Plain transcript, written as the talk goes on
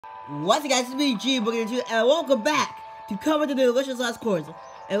What's up, guys? It's me, G, and welcome back to cover the delicious last course.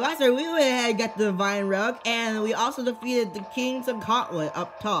 And last time we went ahead and got the Divine Rug, and we also defeated the Kings of Cotwood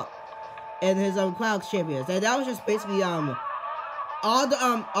up top and his Cloud champions. And that was just basically all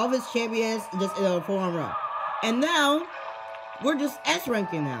of his champions just in a full-on row. And now we're just S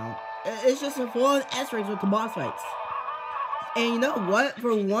ranking now. It's just a full-on S rank with the boss fights. And you know what?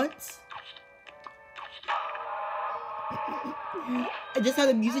 For once, just how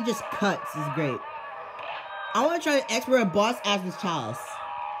the music just cuts is great. I want to try to expert a boss as this chalice.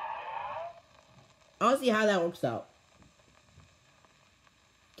 I want to see how that works out.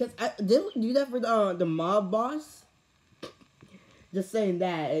 Cause I didn't do that for the mob boss. Just saying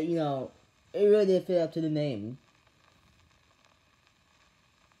that, you know, it really did fit up to the name.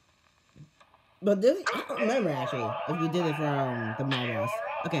 But this, I don't remember actually if we did it for the mob boss.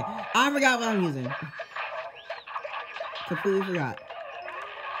 Okay, I forgot what I'm using. Completely forgot.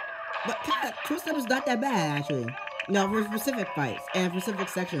 But twist up is not that bad actually. No, for specific fights and specific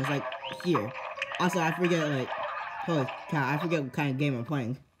sections like here. Also, I forget like, holy cow, I forget what kind of game I'm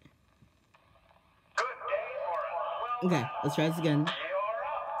playing. Okay, let's try this again.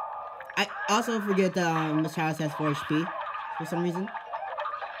 I also forget that Miss Chalice has 4 HP for some reason.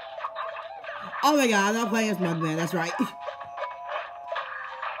 Oh my god, I'm not playing as Mugman, that's right.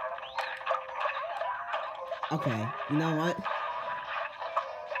 Okay, you know what?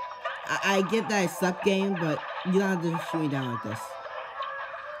 I get that I suck game, but you don't have to shoot me down like this.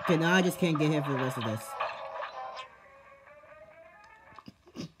 Okay, now I just can't get hit for the rest of this.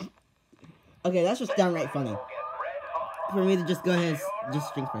 Okay, that's just downright funny. For me to just go ahead and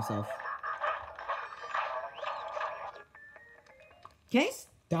just jinx myself. Can I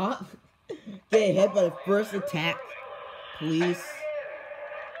stop getting hit by the first attack? Please?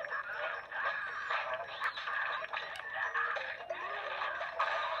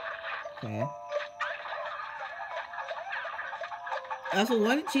 Okay. Also,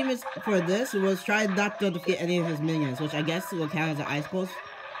 one achievement for this was try not to defeat any of his minions, which I guess will count as an ice pulse.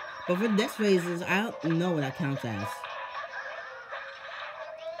 But for this phases, I don't know what that counts as.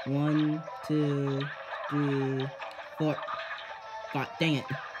 1, 2, 3, 4. God dang it.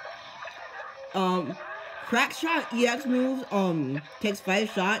 Crack shot EX moves takes 5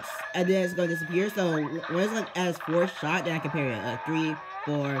 shots and then it's gonna disappear. So when it's like as 4th shot, then I can parry it. Like 3,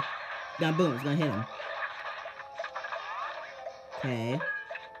 4. Now boom, it's gonna hit him. Okay.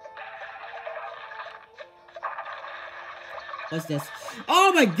 What's this?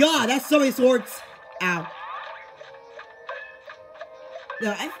 Oh my god, that's so many swords! Ow.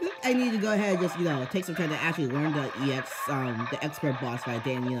 No, I think I need to go ahead and just, you know, take some time to actually learn the EX, the expert boss fight,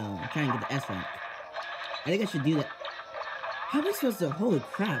 then, you know, try and get the S rank. I think I should do that. How am I supposed to? Holy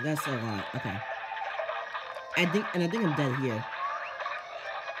crap, that's a lot. Okay. I think I'm dead here.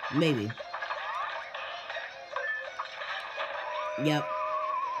 Maybe. Yep.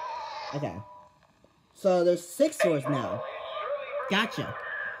 Okay. So there's 6 swords now. Gotcha.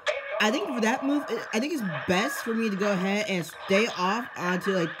 I think for that move, I think it's best for me to go ahead and stay off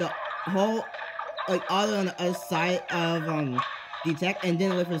onto like the whole, like all on the other side of the tech, and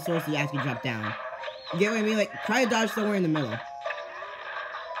then wait for the swords to actually drop down. You get what I mean? Like try to dodge somewhere in the middle.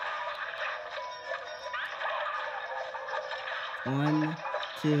 One,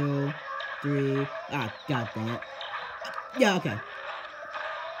 2, 3. Ah, god dang it. Yeah, okay.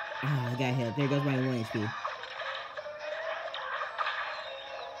 Ah, I got hit. There goes my 1 HP.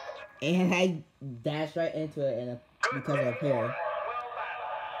 And I dashed right into it and because of a pair.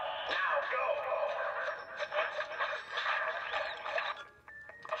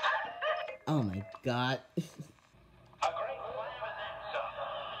 Oh my god.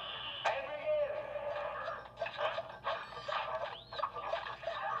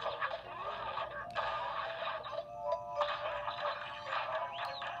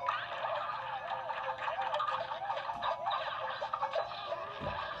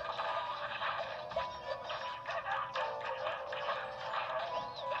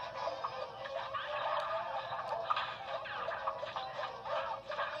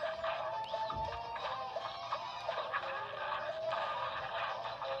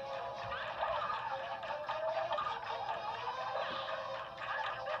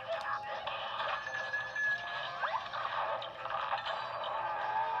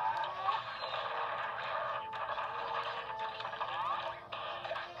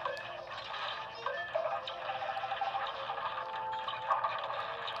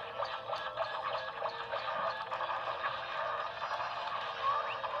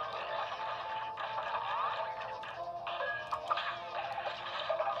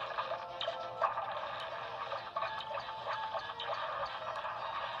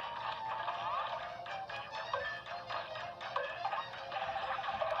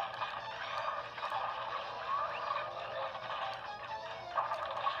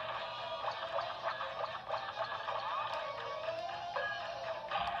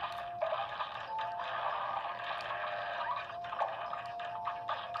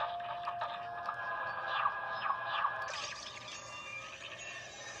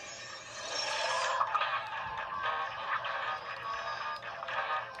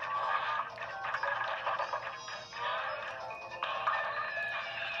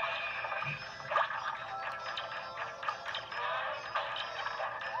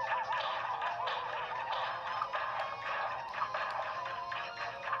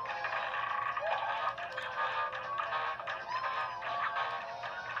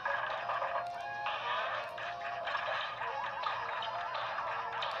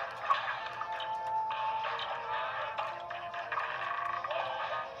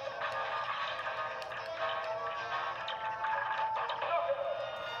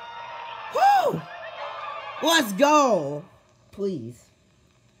 Let's go! Please.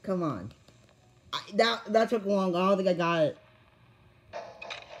 Come on. That took long. I don't think I got it.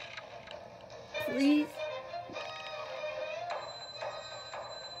 Please?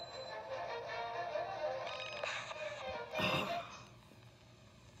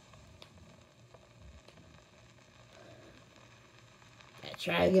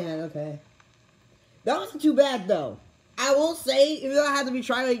 Try again, okay. That wasn't too bad, though. I will say, even though I had to be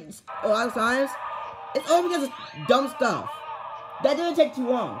trying like, a lot of times, it's all because of dumb stuff. That didn't take too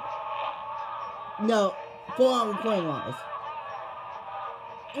long. No, full-on recording-wise.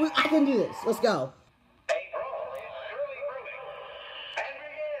 I can do this. Let's go.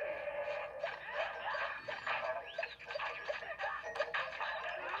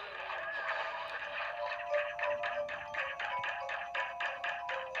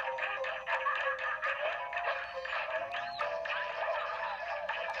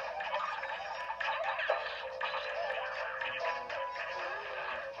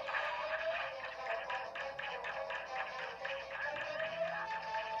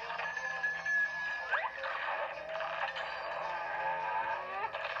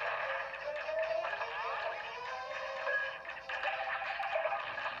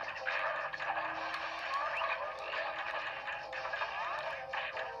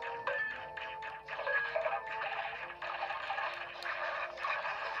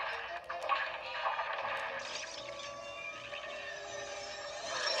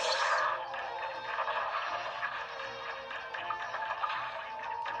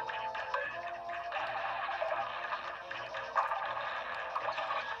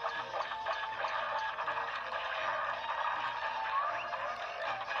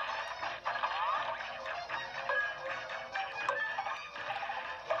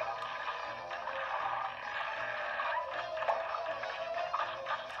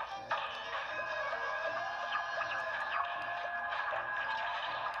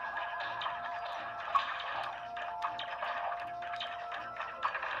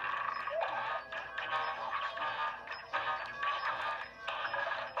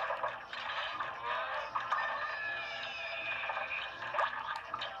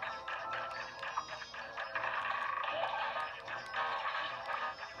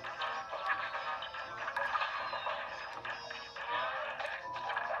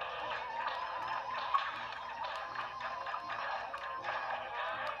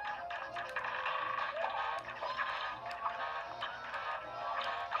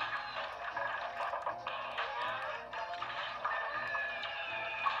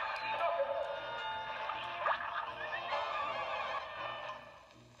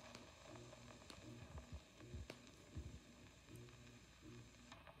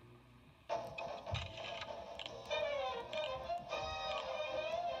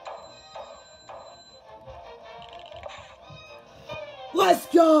 Let's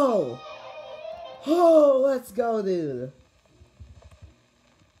go! Oh, let's go, dude.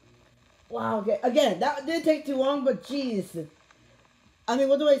 Wow, okay. Again, that didn't take too long, but jeez. I mean,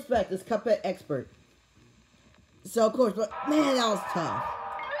 what do I expect? It's Cuphead expert. So, of course, but man, that was tough.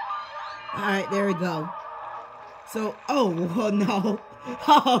 Alright, there we go. So, oh no.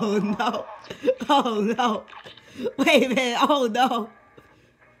 Oh no. Oh no. Wait a minute. Oh no.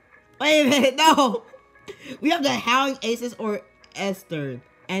 Wait a minute. No. We have the Howling Aces or Esther.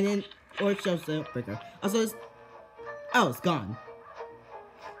 And then, or Showstep Breaker. Also, it's gone.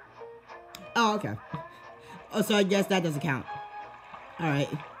 Oh, okay. Oh, so I guess that doesn't count. Alright.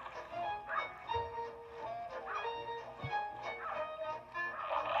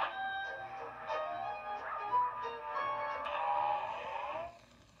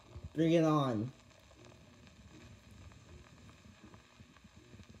 Bring it on.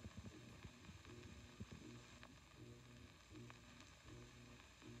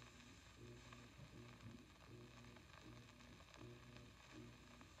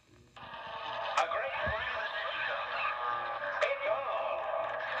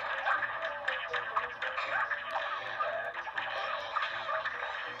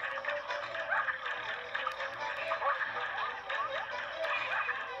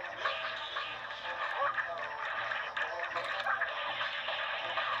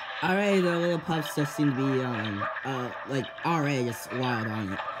 Alright, the little pups just seem to be, like, already just wild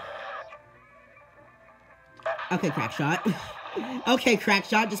on it. Okay, crack shot. Okay, crack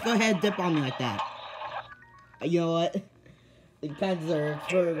shot, just go ahead and dip on me like that. You know what? It kind of deserves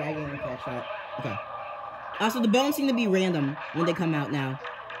for ragging a crack shot. Okay. Also, the bones seem to be random when they come out now.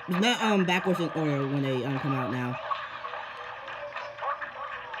 It's not, backwards in order when they, come out now.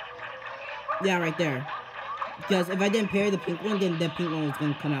 Yeah, right there. Because if I didn't parry the pink one, then the pink one was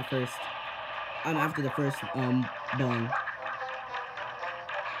going to come out first. I'm after the first bone.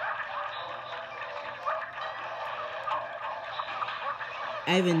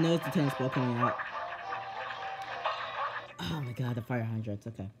 I even noticed the tennis ball coming out. Oh my god, the fire hydrants,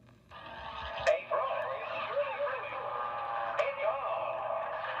 okay.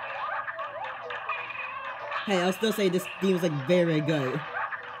 Hey, I'll still say this theme is like very good.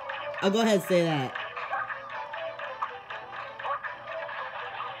 I'll go ahead and say that.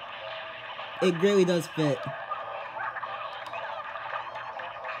 It really does fit.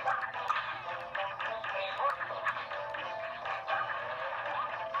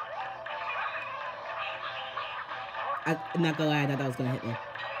 I'm not gonna lie, I thought that was gonna hit me.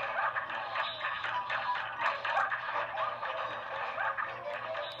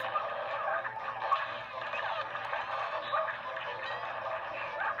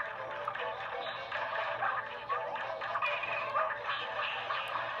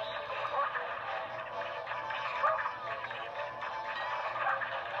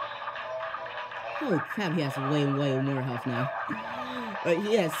 Holy crap, he has way more health now. But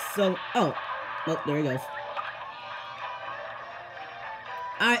yes, so... Oh. Well, there he goes.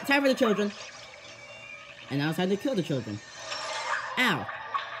 Alright, time for the children. And now it's time to kill the children. Ow.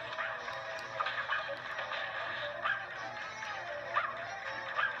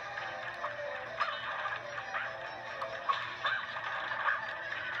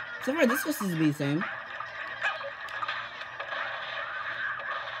 So far, this just seems to be the same.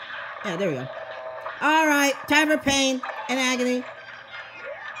 Yeah, there we go. Alright, time for pain and agony.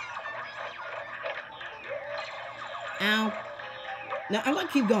 Ow. No, I'm gonna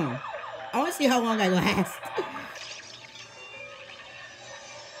keep going. I wanna see how long I last.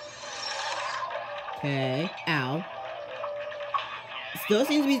 Okay. Ow. Still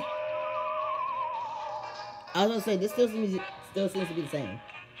seems to be... I was gonna say, this still seems to be the same.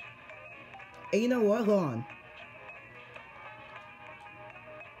 And you know what? Hold on.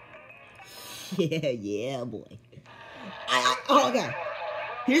 Yeah, boy. Oh, okay.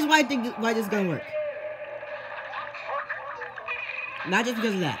 Here's why I think why this is gonna work. Not just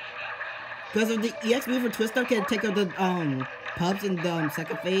because of that. Because of the EX move for Twist Up can take out the pups in the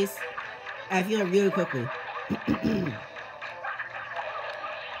second phase. I feel it really quickly.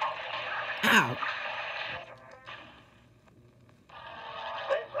 Ow.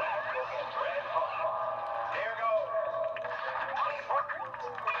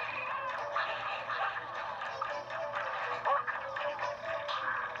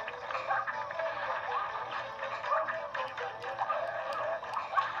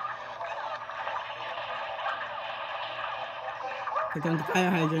 Here comes the fire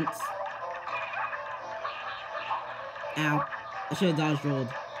hydrants. Ow. I should have dodge rolled.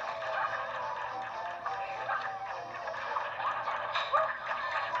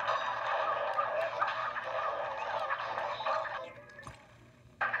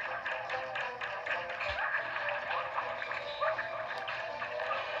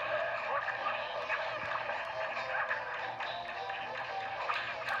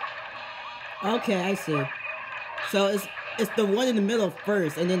 Okay, I see. So it's the one in the middle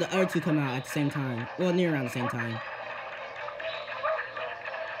first, and then the other two come out at the same time. Well, near around the same time.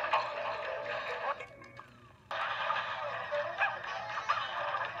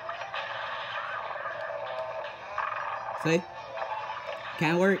 See?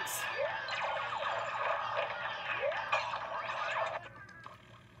 Kinda works.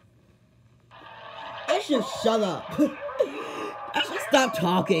 I should shut up. I should stop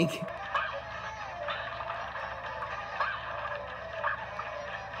talking.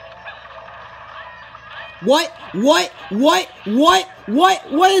 What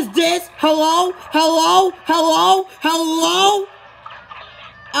is this? Hello? Hello?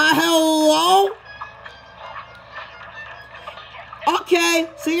 Okay,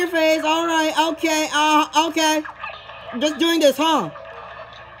 see your face, alright, okay, okay. Just doing this, huh?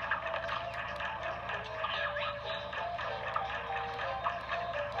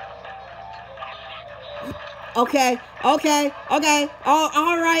 Okay, alright,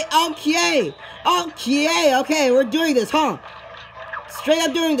 okay, we're doing this, huh? Straight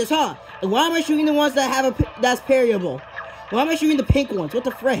up doing this, huh? Why am I shooting the ones that have that's parryable? Why am I shooting the pink ones? What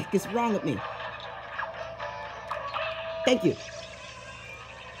the frick is wrong with me? Thank you.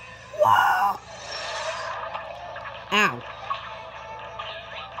 Whoa! Ow.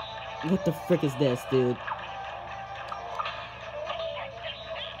 What the frick is this, dude?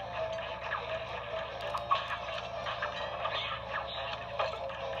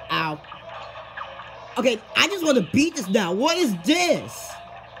 Ow. Okay, I just want to beat this now. What is this?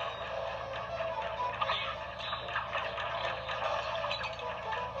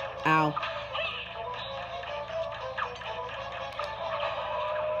 Ow.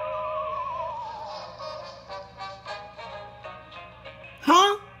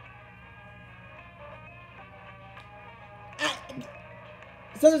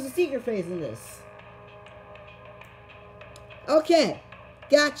 So there's a secret phase in this. Okay,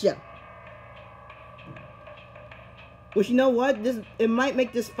 gotcha. Which, you know what? It might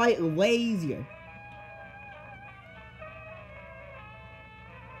make this fight way easier.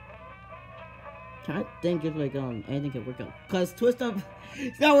 Trying to think if like anything can work out. Cause Twist Up,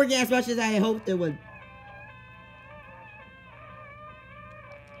 it's not working as much as I hoped it would.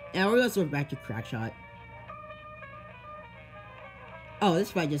 And we're gonna switch back to Crack Shot. Oh,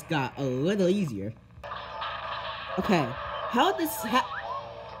 this fight just got a little easier. Okay, how this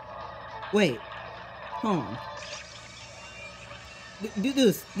wait, hold on. Do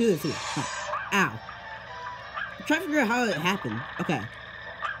this here. Ow. I'm trying to figure out how it happened. Okay.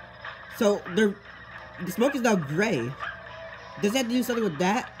 So the smoke is now gray. Does that have to do something with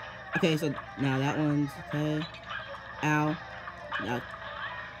that? Okay, so now that one's okay. Ow. No.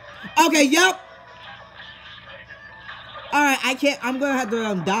 Okay, yep. Alright, I'm gonna have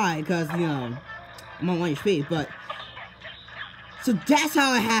to die because, you know, I'm on 1 HP, but so that's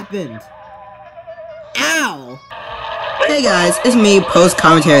how it happened. Ow! Hey guys, it's me, post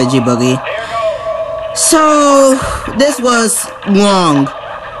commentary G Boogie. So this was long.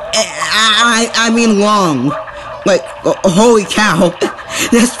 I mean long. Like, holy cow.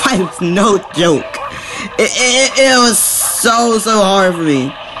 This fight was no joke. It was so hard for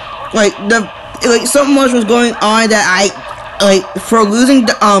me. Like so much was going on that for losing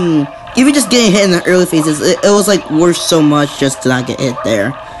the even just getting hit in the early phases, it was like worth so much just to not get hit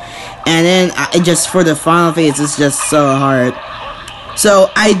there. And then just for the final phase, it's just so hard.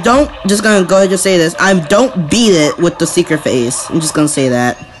 So I don't, just gonna go ahead and just say this, I don't beat it with the secret phase. I'm just gonna say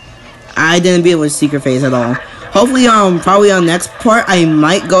that. I didn't beat it with secret phase at all. Hopefully, probably on next part, I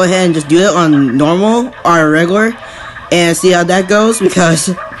might go ahead and just do it on normal or regular and see how that goes, because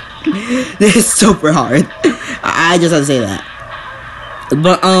this is super hard. I just have to say that.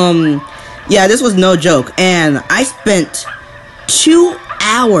 But, yeah, this was no joke, and I spent 2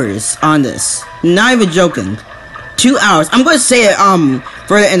 hours on this. Not even joking. 2 hours. I'm going to say it,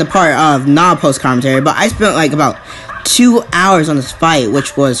 further in the part of non-post commentary, but I spent, like, about 2 hours on this fight,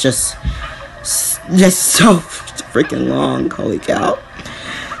 which was just so freaking long. Holy cow.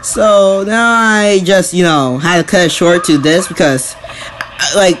 So, now I just, you know, had to cut it short to this, because,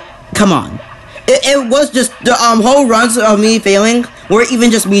 like, come on. It was just, the, whole runs of me failing, or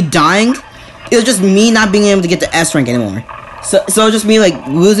even just me dying, it was just me not being able to get the S rank anymore. So just me, like,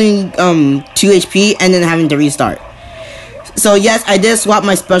 losing, 2 HP, and then having to restart. So, yes, I did swap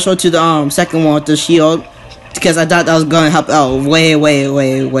my special to the, second one with the shield, because I thought that was gonna help out way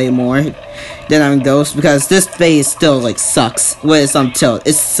more than Ghost, because this phase still, like, sucks with some tilt.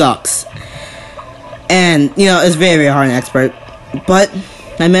 It sucks. And, you know, it's very hard on expert. But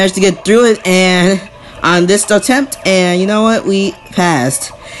I managed to get through it, and on this attempt, and you know what? We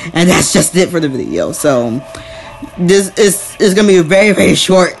passed. And that's just it for the video. So, this is gonna be very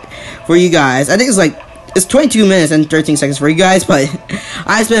short for you guys. I think it's 22 minutes and 13 seconds for you guys, but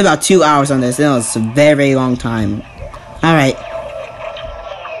I spent about 2 hours on this, and it was a very long time. Alright.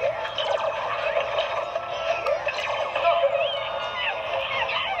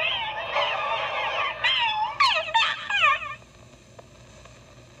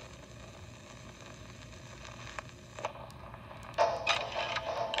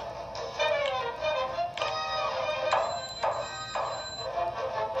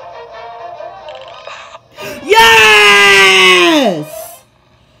 Yes!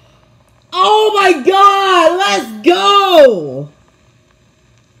 Oh my god, let's go!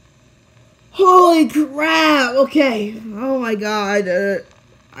 Holy crap, okay. Oh my god,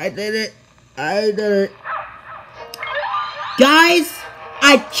 I did it. Guys,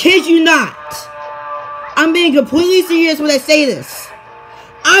 I kid you not. I'm being completely serious when I say this.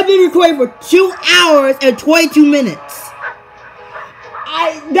 I've been recording for 2 hours and 22 minutes.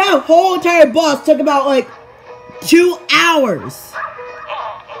 That whole entire boss took about, like, 2 hours.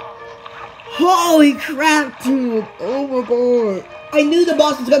 Holy crap, dude. Oh my god. I knew the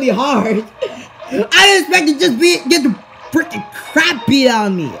boss was gonna be hard. I expected to just get the freaking crap beat out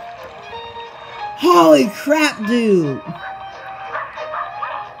of me. Holy crap, dude.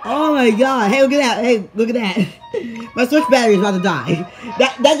 Oh my god. Hey, look at that. Hey, look at that. My Switch battery is about to die.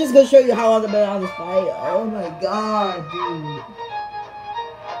 That just gonna show you how long I've been on this fight. Oh my god, dude.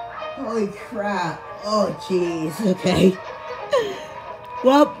 Holy crap. Oh jeez. Okay.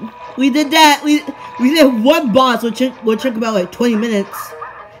 Well, we did that. We did one boss, which took about like 20 minutes,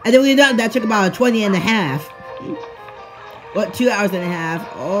 and then we did that took about 20 and a half. What, 2 hours and a half?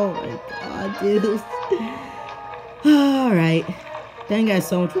 Oh my god, dude. All right. Thank you guys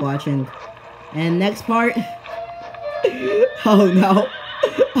so much for watching. And next part. Oh no.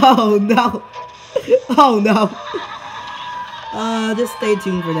 Oh no. Oh no. Just stay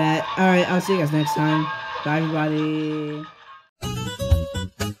tuned for that. Alright, I'll see you guys next time. Bye everybody.